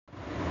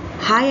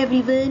Hi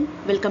everyone,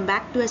 welcome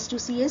back to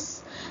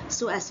S2CS.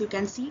 So as you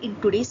can see in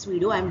today's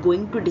video, I'm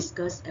going to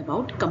discuss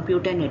about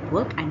computer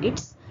network and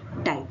its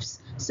types.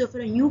 So if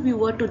you're a new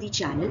viewer to the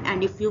channel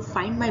and if you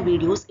find my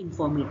videos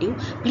informative,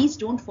 please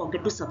don't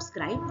forget to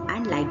subscribe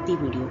and like the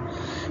video.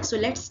 So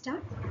let's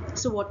start.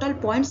 So what all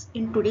points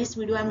in today's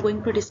video I'm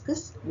going to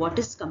discuss? What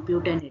is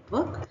computer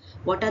network?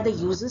 What are the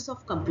uses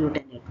of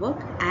computer network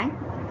and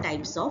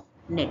types of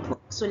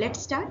network? So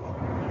let's start.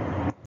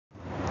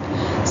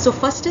 So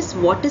first is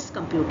what is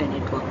computer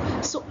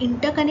network? So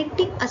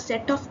interconnecting a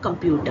set of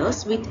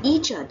computers with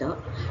each other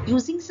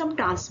using some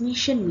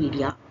transmission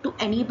media to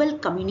enable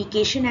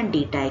communication and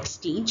data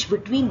exchange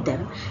between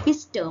them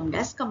is termed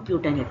as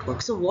computer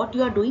network. So what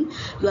you are doing,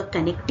 you are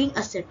connecting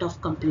a set of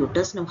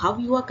computers. Now how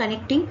you are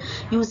connecting?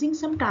 Using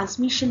some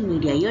transmission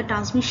media. Here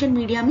transmission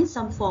media means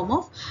some form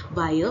of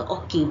wire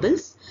or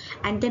cables,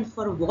 and then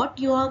for what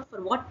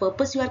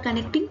purpose you are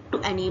connecting?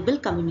 To enable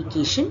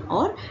communication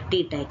or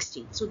data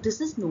exchange. So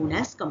this is known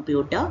as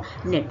computer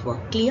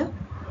network. Clear?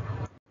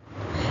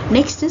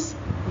 Next is,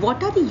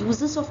 what are the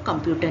uses of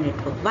computer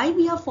network? Why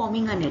we are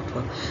forming a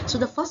network? So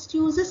the first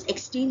use is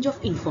exchange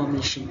of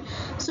information.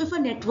 So if a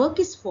network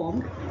is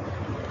formed,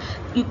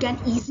 you can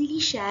easily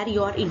share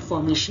your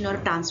information or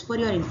transfer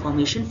your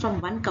information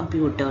from one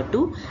computer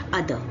to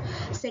other.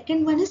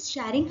 Second one is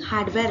sharing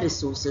hardware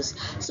resources.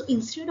 So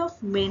instead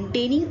of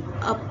maintaining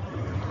a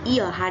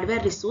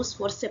hardware resource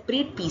for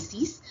separate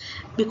PCs,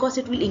 because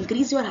it will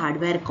increase your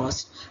hardware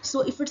cost.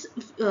 So if it's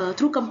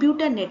through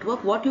computer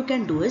network, what you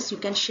can do is you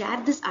can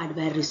share this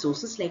hardware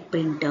resources like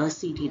printer,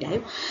 CD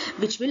drive,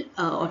 which will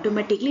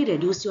automatically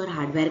reduce your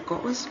hardware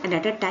cost, and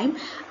at a time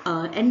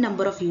n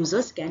number of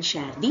users can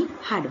share the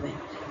hardware.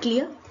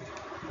 Clear?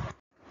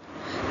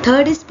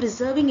 Third is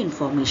preserving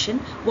information.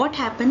 What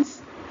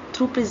happens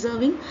through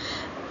preserving?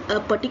 A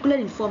particular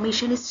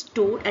information is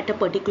stored at a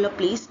particular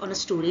place on a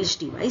storage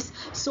device.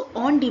 So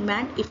on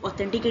demand, if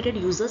authenticated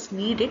users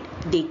need it,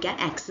 they can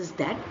access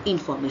that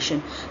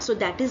information. So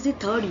that is the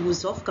third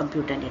use of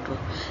computer network.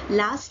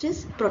 Last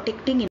is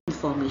protecting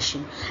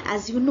information.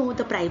 As you know,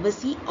 the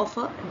privacy of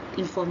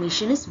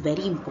information is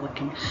very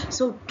important.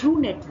 So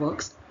through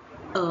networks,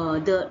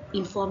 the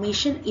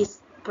information is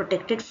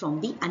protected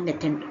from the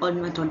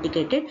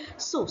unauthenticated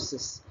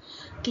sources.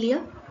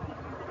 Clear?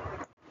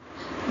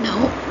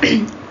 Now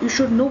you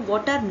should know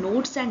what are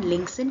nodes and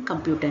links in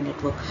computer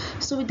network.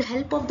 So with the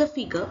help of the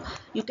figure,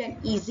 you can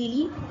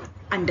easily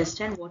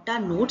understand what are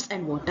nodes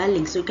and what are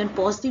links. So you can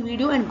pause the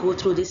video and go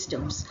through these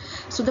terms.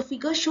 So the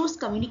figure shows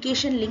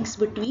communication links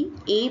between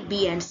A,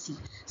 B and C.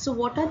 So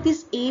what are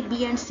these A,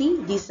 B and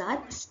C? These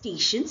are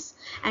stations,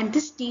 and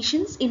these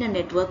stations in a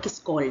network is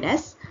called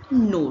as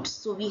nodes.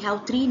 So we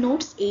have three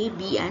nodes, A,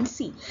 B and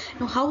C.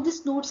 Now how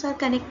these nodes are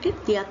connected?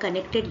 They are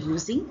connected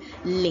using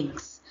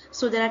links.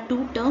 So there are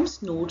two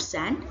terms, nodes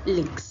and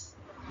links.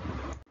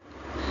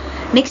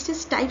 Next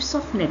is types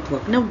of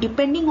network. Now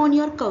depending on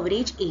your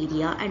coverage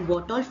area and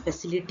what all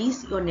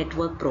facilities your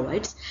network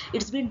provides,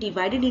 it's been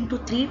divided into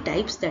three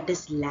types, that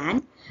is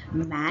LAN,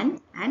 MAN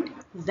and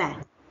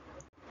WAN.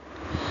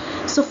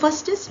 So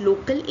first is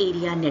local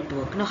area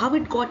network. Now how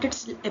it got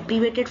its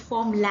abbreviated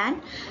form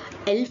LAN?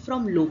 L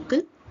from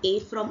local, A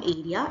from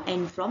area,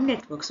 N from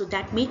network. So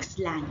that makes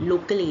LAN,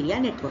 local area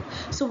network.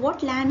 So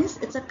what LAN is?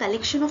 It's a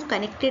collection of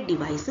connected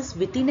devices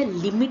within a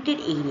limited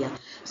area.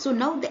 So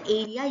now the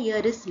area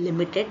here is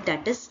limited,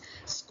 that is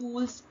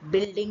schools,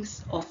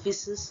 buildings,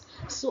 offices.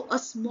 So a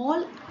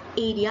small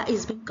area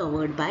is being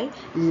covered by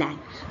LAN.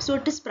 So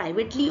it is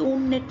privately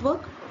owned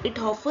network. It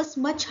offers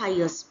much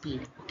higher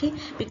speed, okay,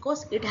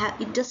 because it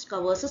just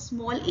covers a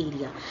small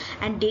area,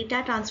 and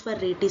data transfer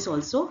rate is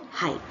also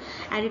high,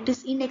 and it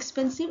is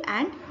inexpensive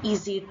and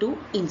easy to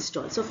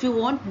install. So if you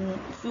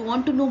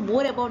want to know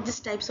more about these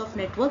types of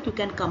network, you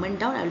can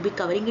comment down. I will be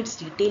covering its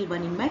detailed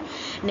one in my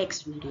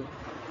next video.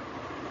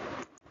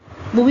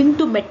 Moving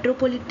to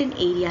metropolitan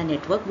area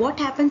network, what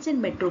happens in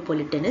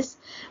metropolitan is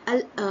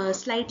a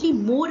slightly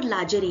more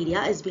larger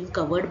area is being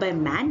covered by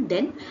MAN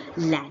than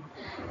LAN.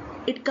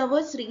 It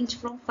covers range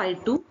from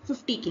 5 to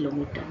 50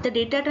 kilometers. The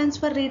data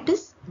transfer rate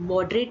is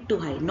moderate to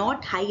high,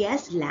 not high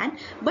as LAN,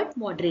 but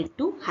moderate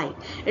to high.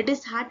 It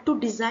is hard to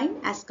design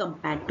as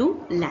compared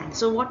to LAN.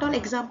 So what all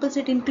examples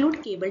it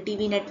include? Cable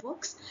TV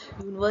networks,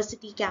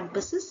 university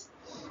campuses.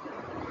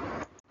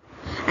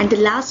 And the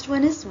last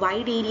one is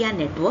wide area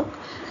network.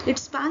 It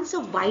spans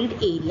a wide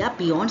area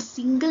beyond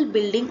single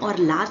building or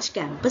large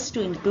campus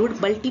to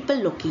include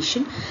multiple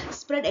locations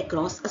spread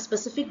across a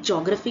specific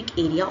geographic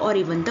area or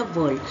even the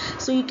world.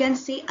 So you can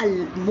say a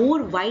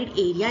more wide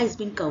area is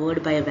being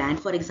covered by a WAN.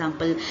 For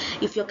example,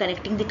 if you're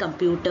connecting the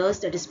computers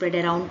that is spread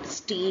around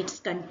states,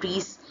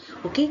 countries,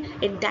 okay,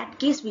 in that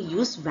case we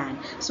use WAN.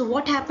 So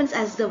what happens,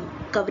 as the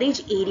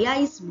coverage area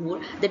is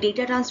more, the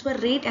data transfer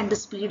rate and the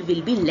speed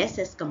will be less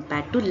as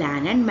compared to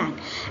LAN and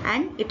MAN,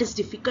 and it is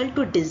difficult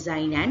to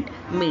design and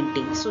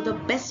maintain. So the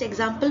best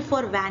example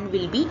for WAN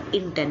will be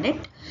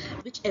internet,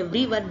 which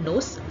everyone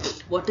knows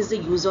what is the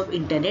use of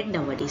internet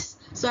nowadays.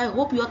 So I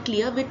hope you are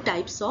clear with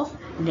types of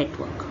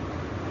network.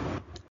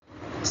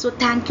 So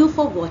thank you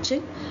for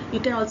watching. You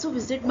can also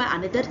visit my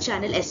another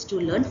channel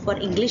S2 Learn for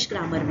English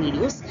grammar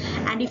videos.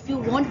 And if you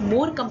want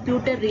more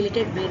computer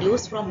related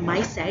videos from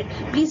my side,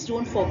 please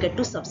don't forget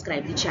to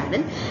subscribe the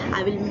channel.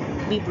 I will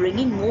be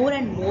bringing more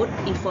and more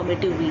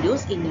informative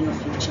videos in near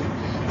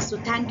future. So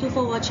thank you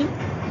for watching.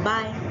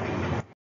 Bye.